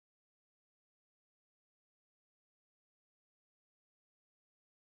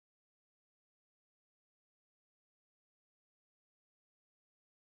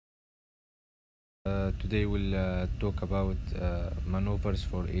Today we'll talk about maneuvers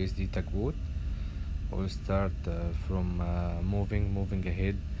for ASD tugboat. We'll start from moving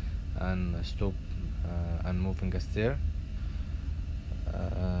ahead and stop and moving astern.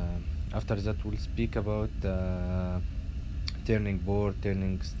 After that we'll speak about turning board,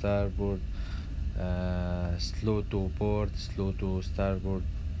 turning starboard, slow to board, slow to starboard.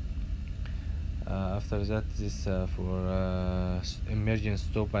 After that this for emergency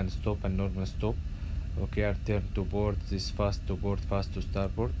stop and normal stop. Okay, our turn to board, this fast to board, fast to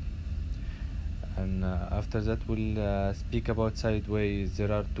starboard. And after that we'll speak about sideway.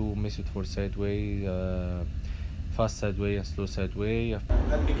 There are two methods for sideway, fast sideway and slow sideway. At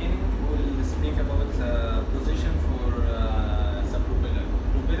the beginning we'll speak about the position for the propeller.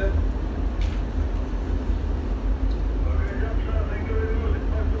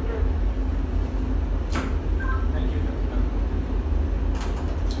 Thank you.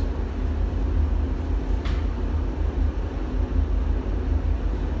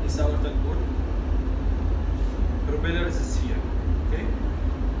 This is our tugboat. Propeller is here. Okay.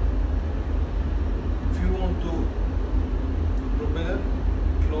 If you want to propeller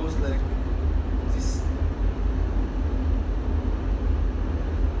close like this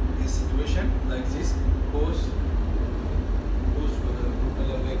situation, like this, pose for the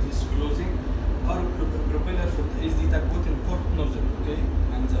propeller like this, closing. Our propeller for the ASD tugboat in port nozzle, okay,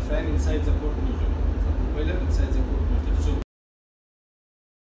 and the fan inside the port nozzle, the propeller inside the port nozzle. So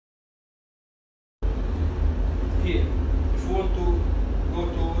here, if you want to go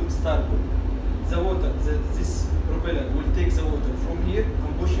to starboard, the water, this propeller will take the water from here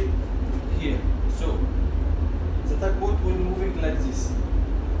and push it here. So the tugboat will moving like this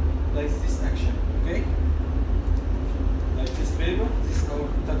action, okay? Like this paper, this our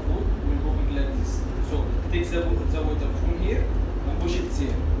tugboat will moving like this. So take the water from here and push it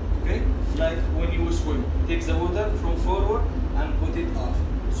there, okay? Like when you swim, take the water from forward and put it off.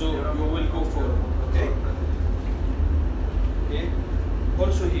 So you will go forward, okay? Okay.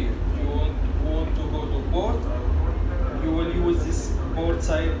 Also here, if you want to go to port, you will use this port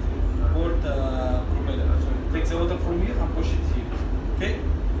propeller. So take the water from here and push it here. Okay?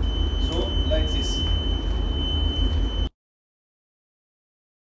 So like this.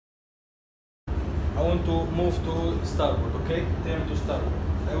 I want to move to starboard, okay? Turn to starboard.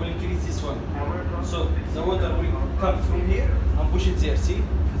 I will increase this one. So the water will come from here and push it there. See?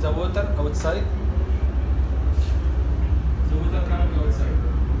 The water outside. The water coming outside.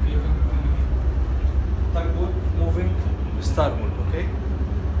 Okay, tugboat moving starboard, okay?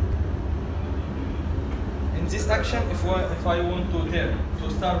 In this action, if I want to turn to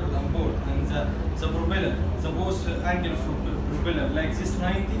starboard and board, and the propeller, the both angle for propeller like this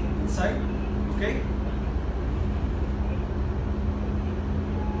 90 inside, okay?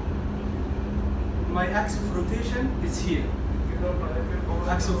 My axis of rotation is here.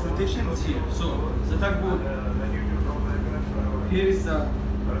 Axis of rotation is here. So the tugboat, here is the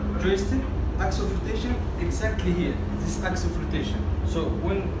joystick, axis of rotation exactly here, this axis of rotation. So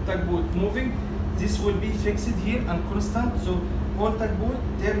when tugboat moving, this will be fixed here and constant, so all tugboat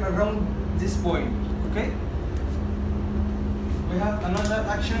turn around this point, okay? We have another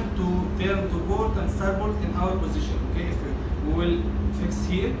action to turn to port and starboard in our position, okay? If we will fix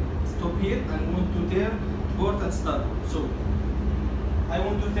here, stop here, and want to turn port and starboard. So I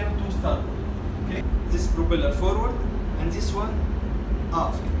want to turn to starboard, okay? This propeller forward and this one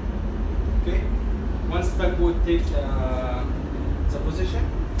aft, okay? Once tugboat takes the position,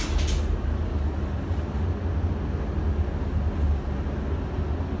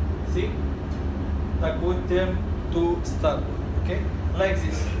 see, tugboat turn to starboard, okay? Like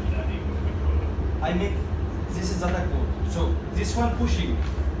this. I make, this is the tugboat. So this one pushing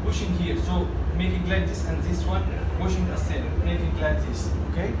here. So making like this, and this one pushing astern, making like this,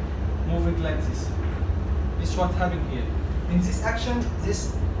 okay? Moving like this. This is what happened here. In this action,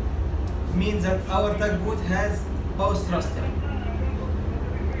 this means that our tugboat has bow thruster.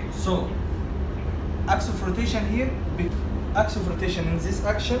 So axis of rotation here, axis of rotation in this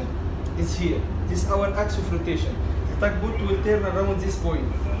action is here. This is our axis of rotation. The tugboat will turn around this point,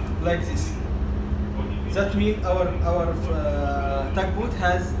 like this. That means our tugboat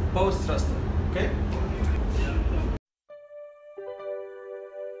has bow thruster. Okay?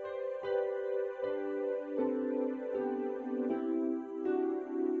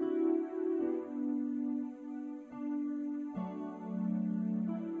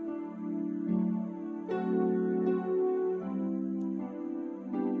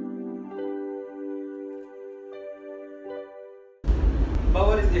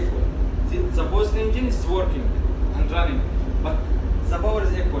 Power is equal. The both engine is working and running, but the power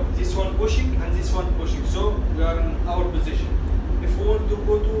is equal. This one pushing and this one pushing. So we are in our position. If we want to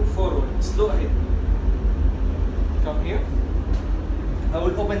go to forward, slow ahead. Come here. I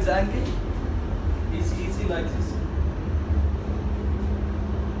will open the angle. It's easy like this.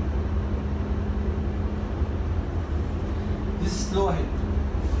 This is slow ahead.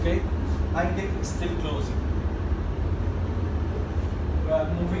 Okay? Angle is still closing. We are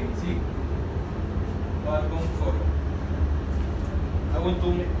moving, see? We are going forward. I want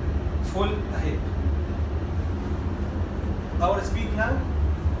to full ahead. Our speed now,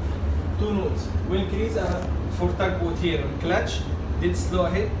 2 knots. We increase for tugboat here on clutch, did slow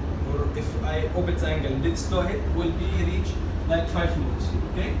ahead, or if I open the angle, did slow ahead, will be reach like 5 knots.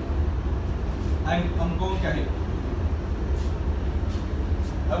 Okay? I'm going ahead.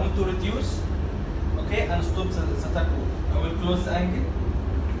 I want to reduce, okay, and stop the tugboat. I will close the angle.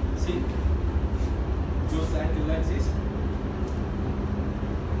 See? Close the angle like this.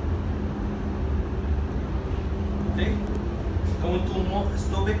 Okay? I want to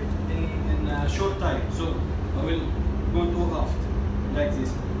stop it in a short time. So I will go to aft like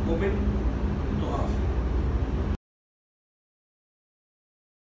this. Open to aft.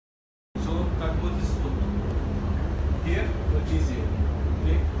 So tugboat is stopped. Here will be 0.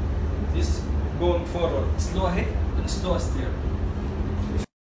 Okay? This going forward, slow ahead and slow steer.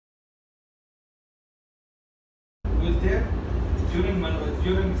 Will there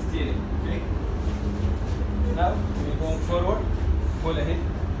during steering. Okay? Now we're going forward, full ahead.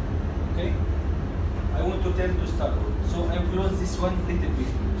 Okay? I want to turn to starboard. So I close this one little bit.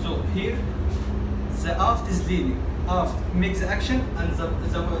 So here the aft is leading. Aft makes the action and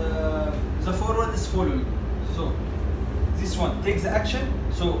the forward is following. So this one takes the action.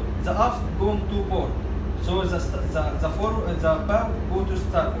 So the aft going to port. So the bow go to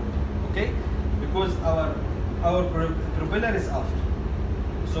starboard. Okay? Because our propeller is aft.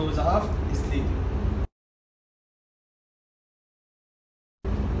 So the aft is leading.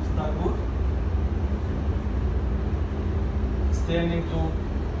 Starboard. Turning to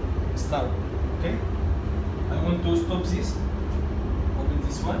starboard. Okay? I want to stop this. Open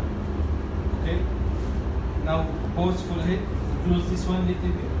this one. Okay? Now pause full ahead. Close this one little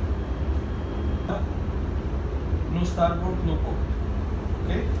bit. No starboard, no port.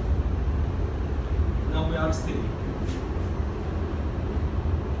 Okay? Now we are steady.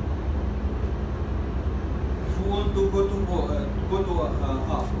 If we want to go to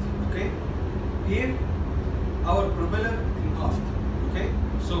aft, okay? Here, our propeller in aft. Okay?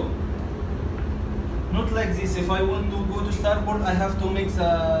 So not like this. If I want to go to starboard, I have to make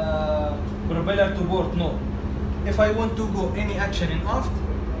the propeller to port. No. If I want to go any action in aft,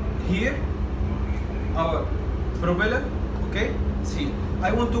 here, our propeller, okay? See,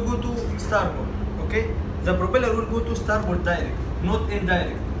 I want to go to starboard, okay? The propeller will go to starboard direct, not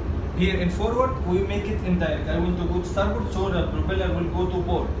indirect. Here in forward, we make it indirect. I want to go to starboard, so the propeller will go to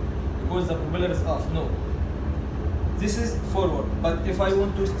port because the propeller is aft. No. This is forward, but if I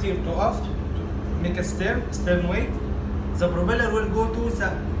want to steer to aft, to make a stern weight, the propeller will go to the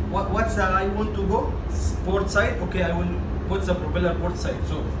what's I want to go port side. Okay, I will put the propeller port side.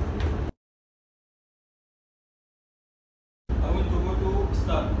 So I want to go to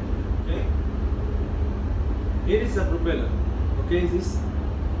starboard. Okay, here is the propeller. Okay, this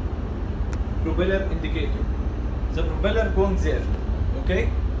propeller indicator. The propeller going there. Okay,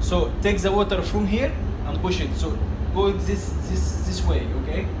 so take the water from here and push it. So go this way.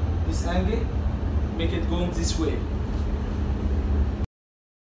 Okay, this angle, make it going this way.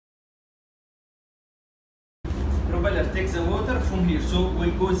 Propeller takes the water from here, so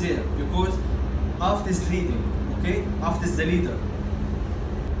we'll go there because aft is leading. Okay, aft is the leader.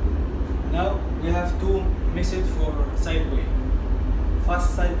 Now we have two methods for sideway.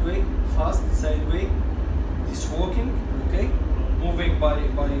 Fast sideway, this walking, okay, moving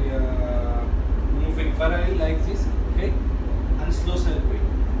moving parallel like this, okay, and slow sideway.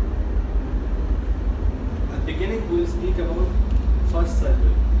 At the beginning we'll speak about fast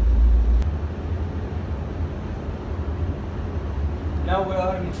sideway. Now we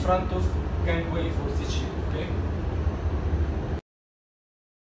are in front of gangway for this ship, okay?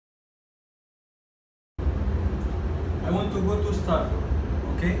 I want to go to starboard,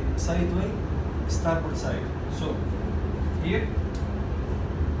 okay? Sideway, starboard side. So here,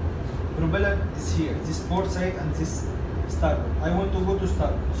 propeller is here, this port side and this starboard. I want to go to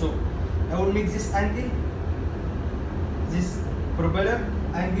starboard, so I will make this angle, this propeller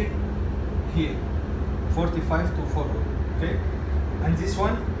angle here, 45 to forward, okay? And this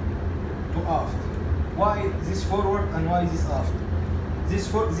one to aft. Why this forward and why this aft? This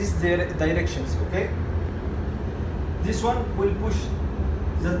for this directions, okay? This one will push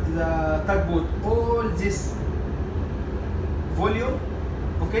the tugboat all this volume,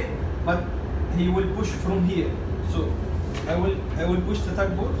 okay, but he will push from here. So I will push the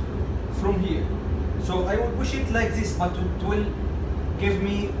tugboat from here. So I will push it like this, but it will give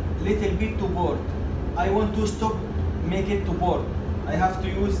me little bit to board. I want to stop, make it to board. I have to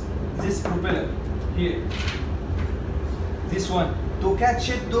use this propeller here. This one to catch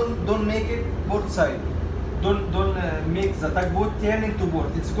it. Don't make it board side. Don't make the tugboat turning to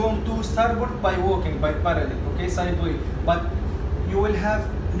board. It's going to starboard by walking by parallel, okay, sideways. But you will have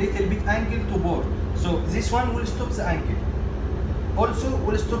little bit angle to board. So this one will stop the angle. Also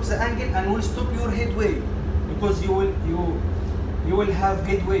will stop the angle and will stop your headway, because you will have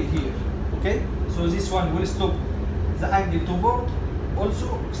headway here, okay. So this one will stop the angle to board,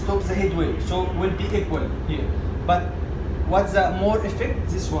 also stop the headway, so will be equal here. But what's the more effect?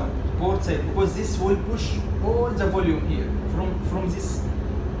 This one, board side, because this will push all the volume here from this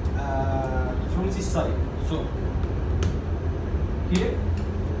side. So here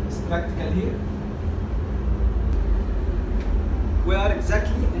it's practical here. We are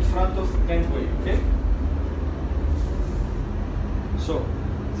exactly in front of gangway, okay? So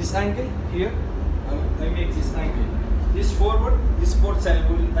this angle here, I make this angle. This forward, this port side,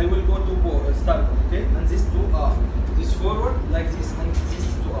 I will go to starboard, okay? And this to aft. This forward like this, and this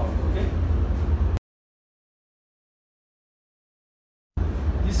to aft, okay?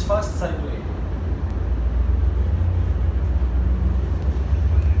 This fast sideway.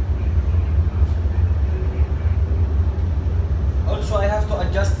 Also, I have to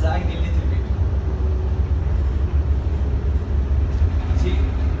adjust the angle a little bit. See,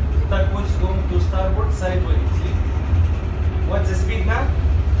 the tugboat is going to starboard sideways. See, what's the speed now?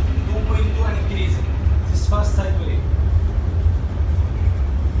 2.2 and increasing. This fast sideway.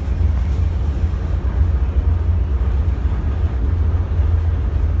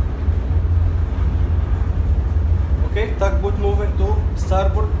 Okay, tugboat moving to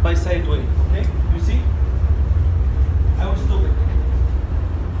starboard by sideway. Okay, you see? I will stop it.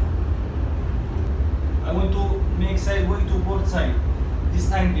 I want to make sideway to board side.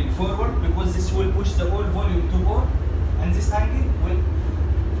 This angle forward, because this will push the whole volume to board, and this angle will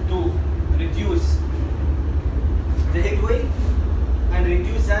to reduce the headway and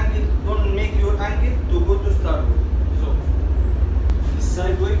reduce the angle. Don't make your angle to go to starboard. So this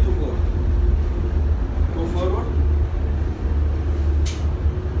sideway to board. Go forward.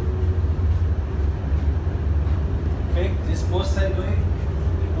 Okay, this post sideway,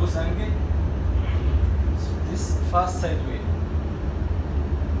 post angle, this fast sideway.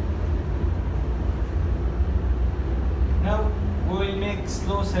 Now we will make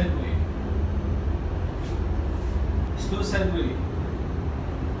slow sideway. Slow sideway.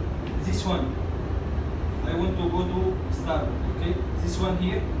 This one, I want to go to starboard. Okay, this one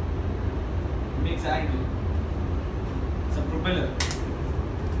here, make the angle. It's a propeller.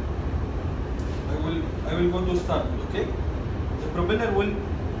 I will go to starboard, okay? The propeller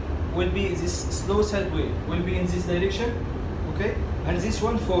will be this slow sideway, will be in this direction, okay? And this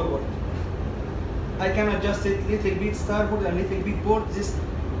one forward. I can adjust it little bit starboard and little bit port. This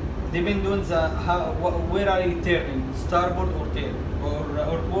depends on the where are you turning, starboard or tail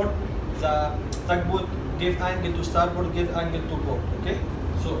or port. The tugboat give angle to starboard, give angle to port, okay?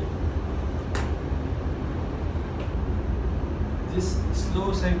 So this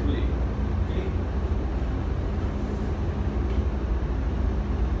slow sideway, okay?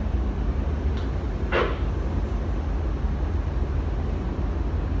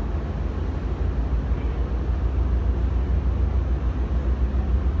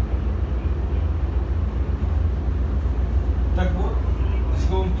 Tugboat is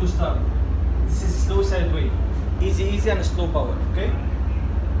going to start. This is slow sideway, easy and slow power, okay?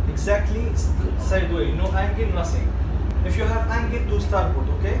 Exactly sideway, no angle, nothing. If you have angle to starboard,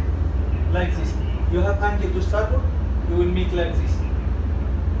 okay, like this, you have angle to starboard, you will make like this.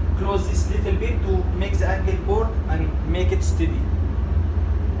 Close this little bit to make the angle board and make it steady.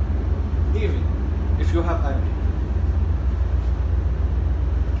 Even if you have angle.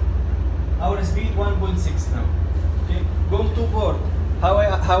 Our speed 1.6 now. Okay, go to board. How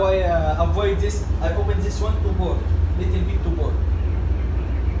I avoid this? I open this one to board, little bit to board.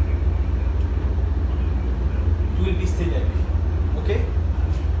 It will be steady, okay?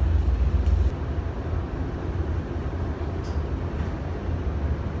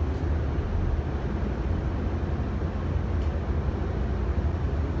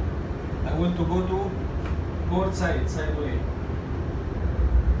 I want to go to board side, sideway.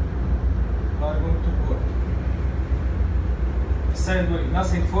 We are going to board. Sideway,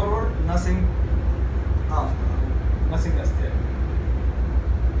 nothing forward, nothing after, nothing astern.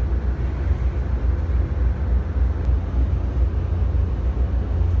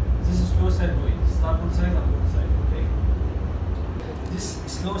 side and port side. Okay. This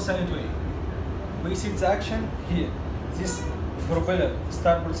slow sideway. We see the action here. This propeller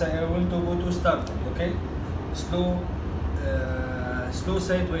starboard side. I want to go to starboard. Okay. Slow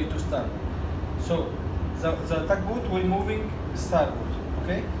sideway to starboard. So the tugboat will moving starboard.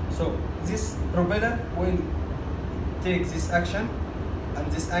 Okay. So this propeller will take this action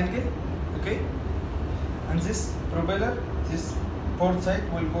and this angle. Okay. And this propeller, this port side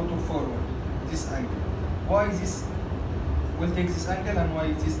will go to forward. This angle. Why this will take this angle and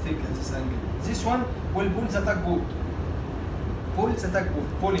why this take this angle? This one will pull the tugboat. Pull the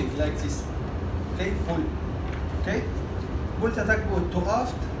tugboat, pulling like this. Okay, pull. Okay, pull the tugboat to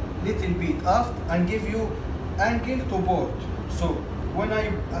aft, little bit aft, and give you angle to port. So when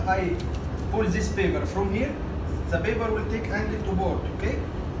I pull this paper from here, the paper will take angle to port. Okay,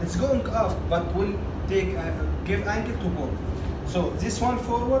 it's going aft, but will take give angle to port. So this one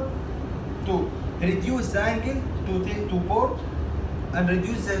forward to reduce the angle to take to port and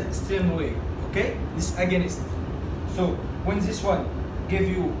reduce the stern wave. Okay, this against. So when this one give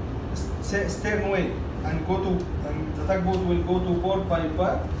you stern wave and go to the tugboat will go to port by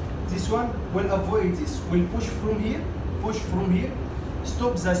part, this one will avoid this. Will push from here,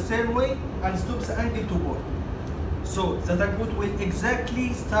 stop the stern wave and stop the angle to port. So the tugboat will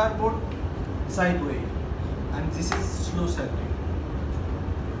exactly starboard sideway, and this is slow sideway.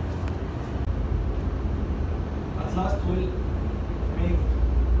 At last we'll make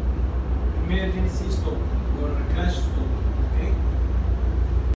emergency stop or crash stop. Okay.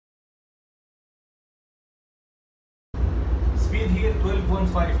 Speed here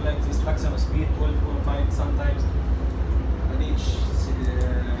 12.5 like this, maximum speed 12.5, sometimes reach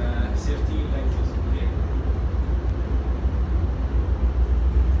 13 like this. Okay.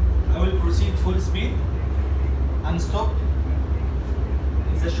 I will proceed full speed and stop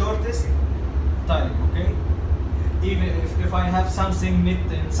in the shortest time. Okay. Even if I have something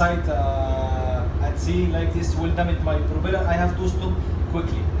knit inside at sea like this will damage my propeller, I have to stop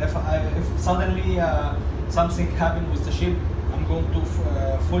quickly. If suddenly something happened with the ship, I'm going to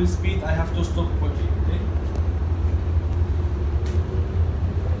full speed, I have to stop quickly. Okay?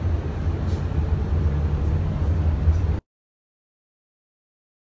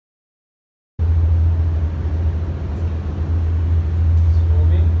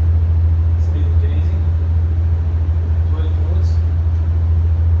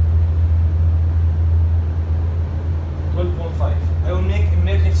 I will make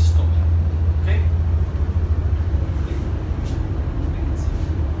emergency stop. Okay?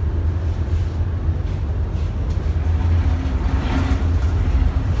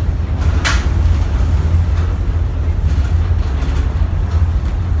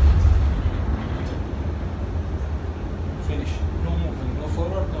 Finish. No moving, no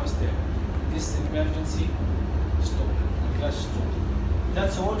forward, no step. This is emergency stop, crash stop.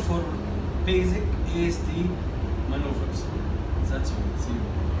 That's all for basic ASD maneuvers. That's all. See you.